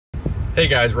Hey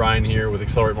guys, Ryan here with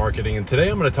Accelerate Marketing, and today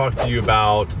I'm going to talk to you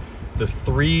about the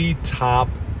 3 top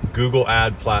Google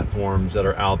ad platforms that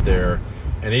are out there,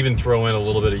 and even throw in a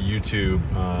little bit of YouTube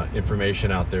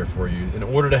information out there for you in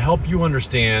order to help you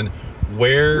understand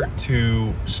where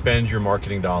to spend your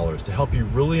marketing dollars, to help you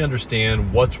really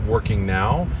understand what's working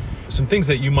now, some things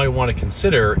that you might want to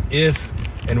consider if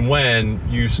and when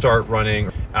you start running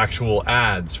actual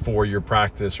ads for your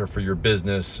practice or for your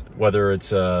business, whether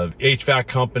it's a HVAC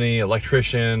company,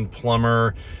 electrician,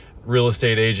 plumber, real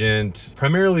estate agent.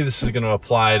 Primarily, this is going to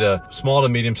apply to small to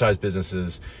medium-sized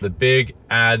businesses. The big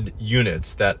ad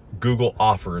units that Google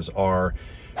offers are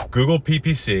Google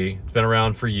PPC. It's been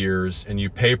around for years, and you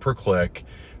pay per click.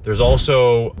 There's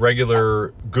also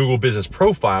regular Google Business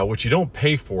Profile, which you don't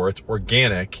pay for, it's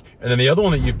organic. And then the other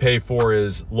one that you pay for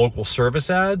is local service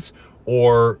ads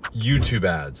or YouTube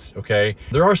ads, okay?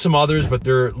 There are some others, but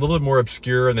they're a little bit more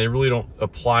obscure and they really don't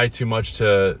apply too much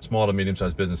to small to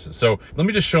medium-sized businesses. So let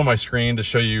me just show my screen to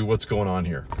show you what's going on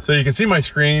here. So you can see my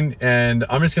screen, and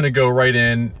I'm just gonna go right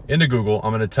into Google.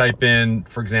 I'm gonna type in,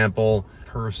 for example,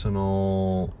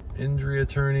 personal injury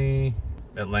attorney,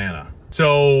 Atlanta.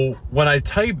 So when I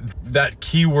type that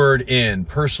keyword in,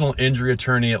 personal injury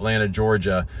attorney, Atlanta,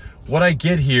 Georgia, what I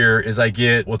get here is I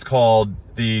get what's called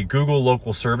the Google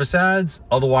local service ads,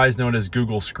 otherwise known as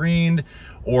Google screened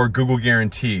or Google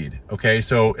guaranteed. Okay,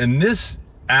 so in this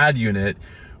ad unit,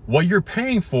 what you're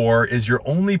paying for is you're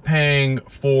only paying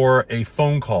for a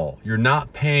phone call. You're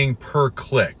not paying per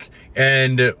click.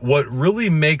 And what really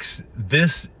makes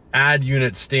this ad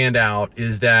unit stand out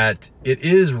is that it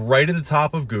is right at the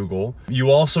top of Google. You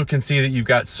also can see that you've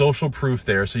got social proof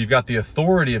there. So you've got the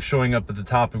authority of showing up at the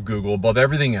top of Google above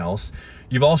everything else.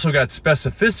 You've also got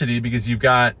specificity because you've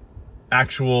got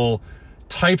actual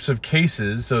types of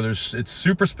cases. So it's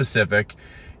super specific,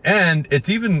 and it's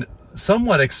even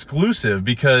somewhat exclusive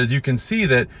because you can see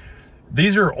that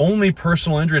these are only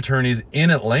personal injury attorneys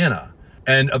in Atlanta,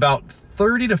 and about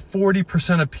 30 to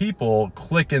 40% of people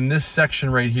click in this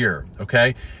section right here,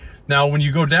 okay? Now, when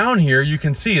you go down here, you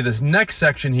can see this next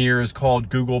section here is called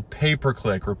Google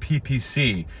Pay-Per-Click or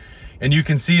PPC. And you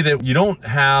can see that you don't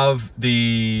have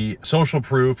the social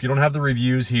proof, you don't have the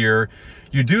reviews here.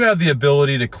 You do have the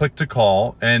ability to click to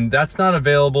call, and that's not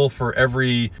available for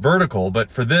every vertical,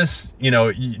 but for this, you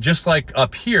know, just like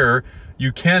up here,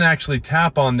 you can actually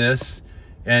tap on this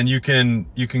and you can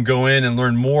go in and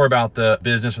learn more about the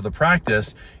business or the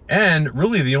practice. And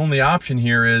really the only option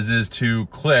here is to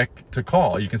click to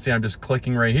call. You can see I'm just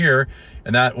clicking right here,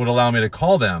 and that would allow me to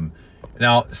call them.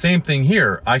 Now, same thing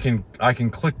here. I can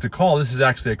click to call. This is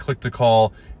actually a click to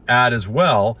call ad as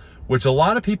well, which a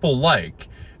lot of people like.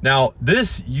 Now,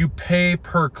 this you pay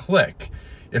per click.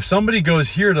 If somebody goes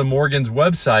here to Morgan's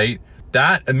website,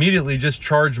 that immediately just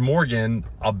charged Morgan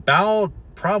about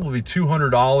probably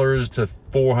 $200 to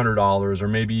 $400 or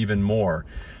maybe even more,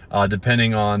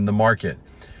 depending on the market.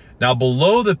 Now,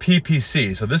 below the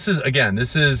PPC, so this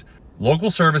is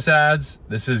local service ads,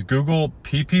 this is Google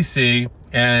PPC,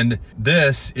 and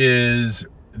this is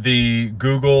the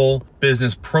Google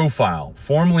Business Profile,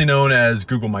 formerly known as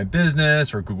Google My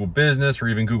Business or Google Business or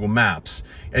even Google Maps.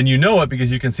 And you know it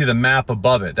because you can see the map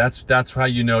above it. That's how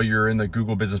you know you're in the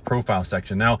Google Business Profile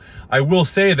section. Now, I will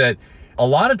say that a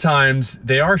lot of times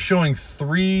they are showing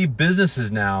 3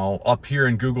 businesses now up here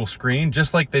in Google screen,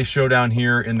 just like they show down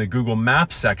here in the Google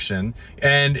Maps section.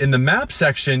 And in the Maps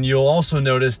section, you'll also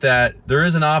notice that there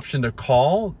is an option to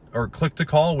call or click to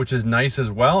call, which is nice as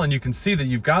well. And you can see that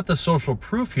you've got the social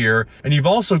proof here, and you've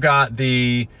also got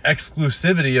the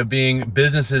exclusivity of being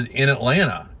businesses in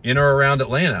Atlanta, in or around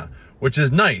Atlanta, which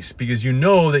is nice because you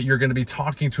know that you're going to be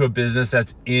talking to a business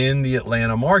that's in the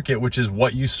Atlanta market, which is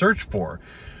what you search for.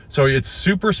 So it's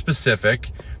super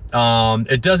specific.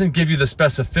 It doesn't give you the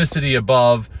specificity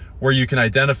above where you can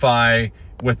identify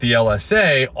with the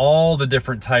GLSA all the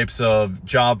different types of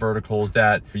job verticals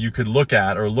that you could look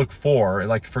at or look for.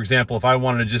 Like, for example, if I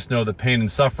wanted to just know the pain and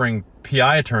suffering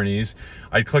PI attorneys,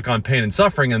 I'd click on pain and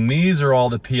suffering, and these are all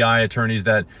the PI attorneys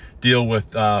that deal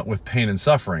with pain and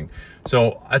suffering.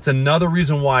 So that's another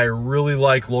reason why I really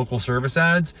like local service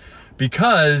ads,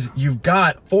 because you've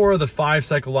got 4 of the 5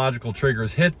 psychological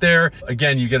triggers hit there.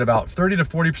 Again, you get about 30 to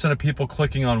 40% of people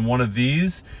clicking on one of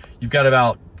these. You've got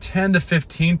about 10 to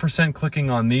 15%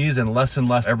 clicking on these, and less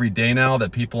every day now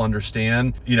that people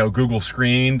understand, you know, Google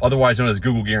screened, otherwise known as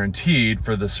Google guaranteed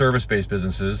for the service-based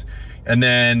businesses. And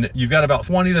then you've got about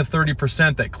 20 to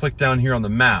 30% that click down here on the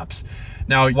maps.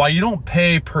 Now, while you don't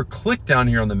pay per click down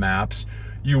here on the maps,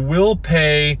 you will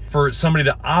pay for somebody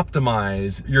to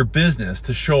optimize your business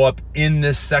to show up in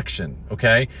this section,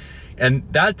 okay? And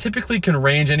that typically can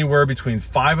range anywhere between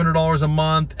 $500 a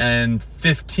month and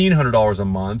 $1,500 a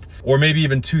month, or maybe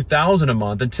even $2,000 a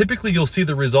month. And typically you'll see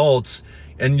the results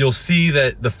and you'll see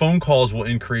that the phone calls will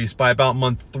increase by about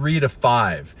month 3 to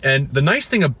 5. And the nice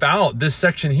thing about this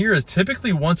section here is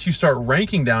typically once you start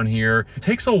ranking down here, it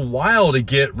takes a while to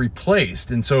get replaced.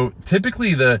 And so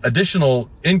typically the additional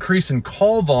increase in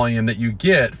call volume that you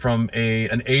get from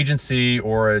an agency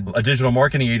or a digital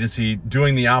marketing agency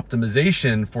doing the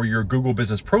optimization for your Google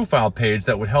Business Profile page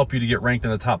that would help you to get ranked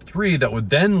in the top 3, that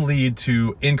would then lead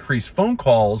to increased phone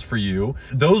calls for you.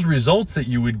 Those results that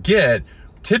you would get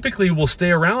typically will stay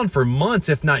around for months,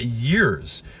 if not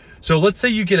years. So let's say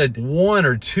you get 1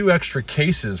 or 2 extra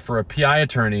cases for a PI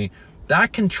attorney,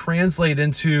 that can translate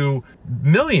into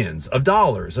millions of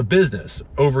dollars of business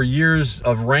over years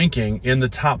of ranking in the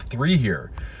top 3 here.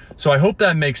 So I hope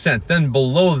that makes sense. Then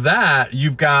below that,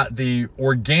 you've got the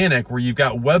organic, where you've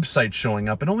got websites showing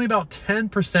up, and only about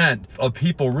 10% of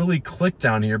people really click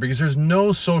down here because there's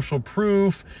no social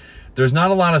proof. There's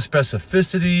not a lot of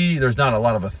specificity. There's not a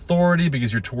lot of authority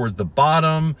because you're towards the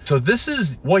bottom. So this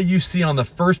is what you see on the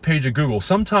first page of Google.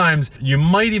 Sometimes you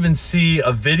might even see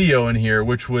a video in here,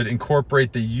 which would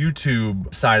incorporate the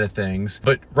YouTube side of things.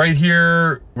 But right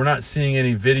here, we're not seeing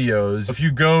any videos. If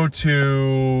you go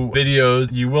to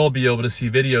videos, you will be able to see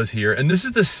videos here. And this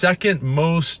is the second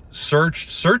most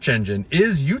searched search engine,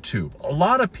 is YouTube. A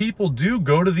lot of people do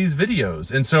go to these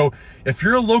videos. And so if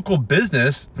you're a local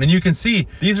business, and you can see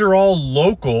these are all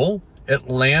local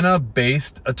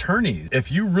Atlanta-based attorneys.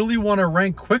 If you really want to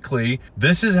rank quickly,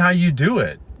 this is how you do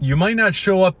it. You might not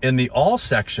show up in the all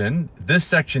section, this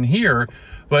section here,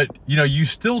 but you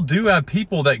still do have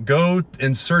people that go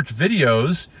and search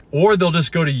videos, or they'll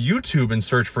just go to YouTube and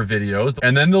search for videos,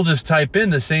 and then they'll just type in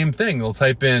the same thing. They'll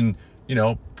type in,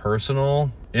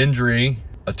 personal injury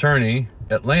attorney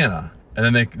Atlanta, and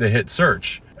then they hit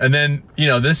search. And then,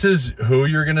 this is who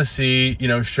you're gonna see,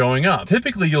 showing up.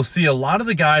 Typically, you'll see a lot of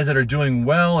the guys that are doing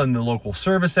well in the local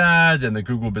service ads and the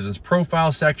Google Business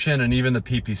Profile section and even the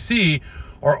PPC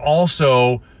are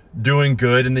also doing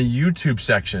good in the YouTube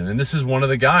section. And this is one of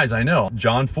the guys I know,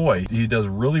 John Foy. He does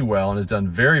really well and has done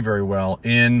very, very well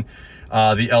in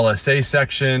the LSA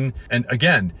section. And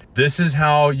again, this is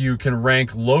how you can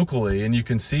rank locally. And you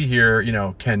can see here,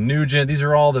 Ken Nugent, these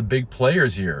are all the big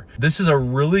players here. This is a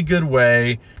really good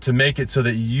way to make it so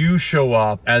that you show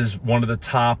up as one of the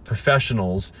top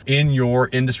professionals in your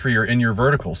industry or in your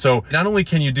vertical. So not only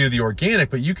can you do the organic,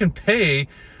 but you can pay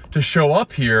to show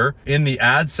up here in the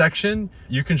ad section.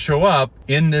 You can show up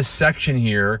in this section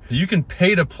here. You can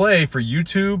pay to play for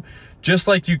YouTube, just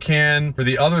like you can for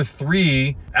the other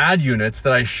 3 ad units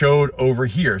that I showed over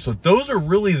here. So those are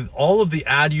really all of the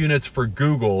ad units for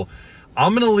Google.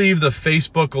 I'm gonna leave the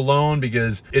Facebook alone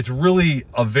because it's really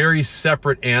a very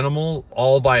separate animal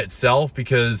all by itself,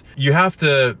 because you have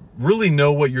to really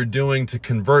know what you're doing to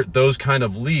convert those kind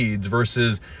of leads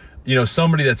versus,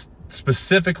 somebody that's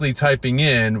specifically typing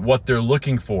in what they're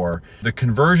looking for. The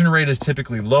conversion rate is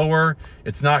typically lower.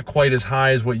 It's not quite as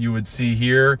high as what you would see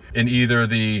here in either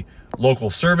the local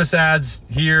service ads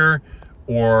here,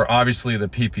 or obviously the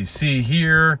PPC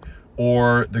here,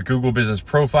 or the Google Business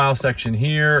Profile section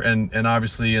here, and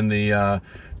obviously in the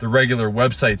regular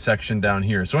website section down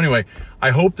here. So anyway,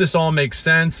 I hope this all makes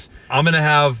sense. I'm gonna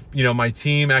have my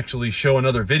team actually show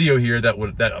another video here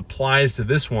that applies to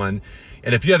this one.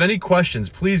 And if you have any questions,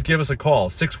 please give us a call,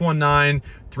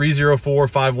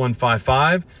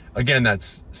 619-304-5155. Again,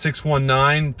 that's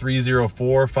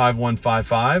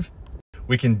 619-304-5155.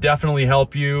 We can definitely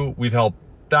help you. We've helped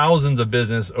thousands of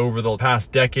business over the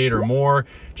past decade or more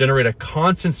generate a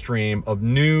constant stream of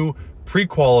new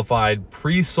pre-qualified,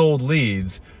 pre-sold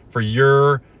leads for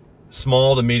your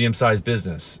small to medium-sized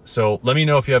business. So let me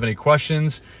know if you have any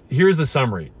questions. Here's the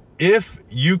summary. If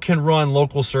you can run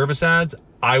local service ads,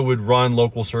 I would run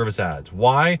local service ads.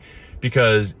 Why?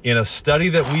 Because in a study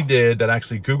that we did, that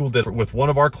actually Google did with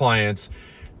one of our clients,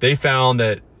 they found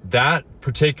that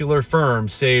particular firm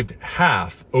saved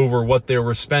half over what they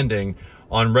were spending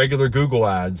on regular Google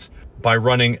ads by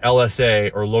running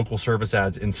LSA or local service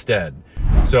ads instead.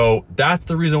 So that's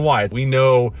the reason why. We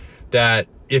know that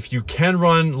if you can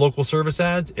run local service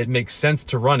ads, it makes sense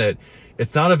to run it.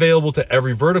 It's not available to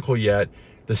every vertical yet.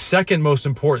 The second most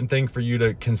important thing for you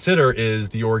to consider is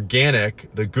the organic,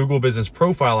 the Google Business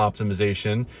Profile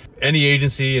Optimization. Any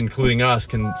agency, including us,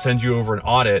 can send you over an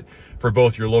audit for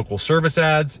both your local service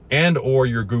ads and or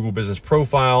your Google Business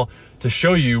Profile to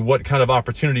show you what kind of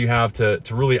opportunity you have to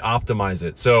really optimize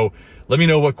it. So let me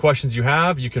know what questions you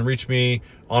have. You can reach me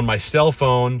on my cell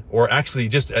phone, or actually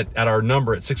just at our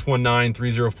number at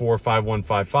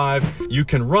 619-304-5155. You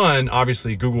can run,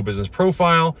 obviously, Google Business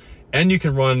Profile, and you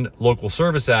can run local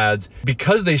service ads.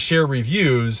 Because they share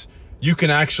reviews, you can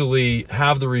actually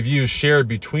have the reviews shared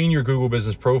between your Google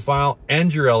Business Profile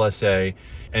and your LSA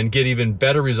and get even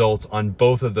better results on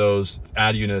both of those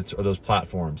ad units or those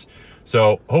platforms.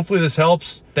 So hopefully this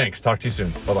helps. Thanks. Talk to you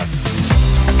soon. Bye-bye.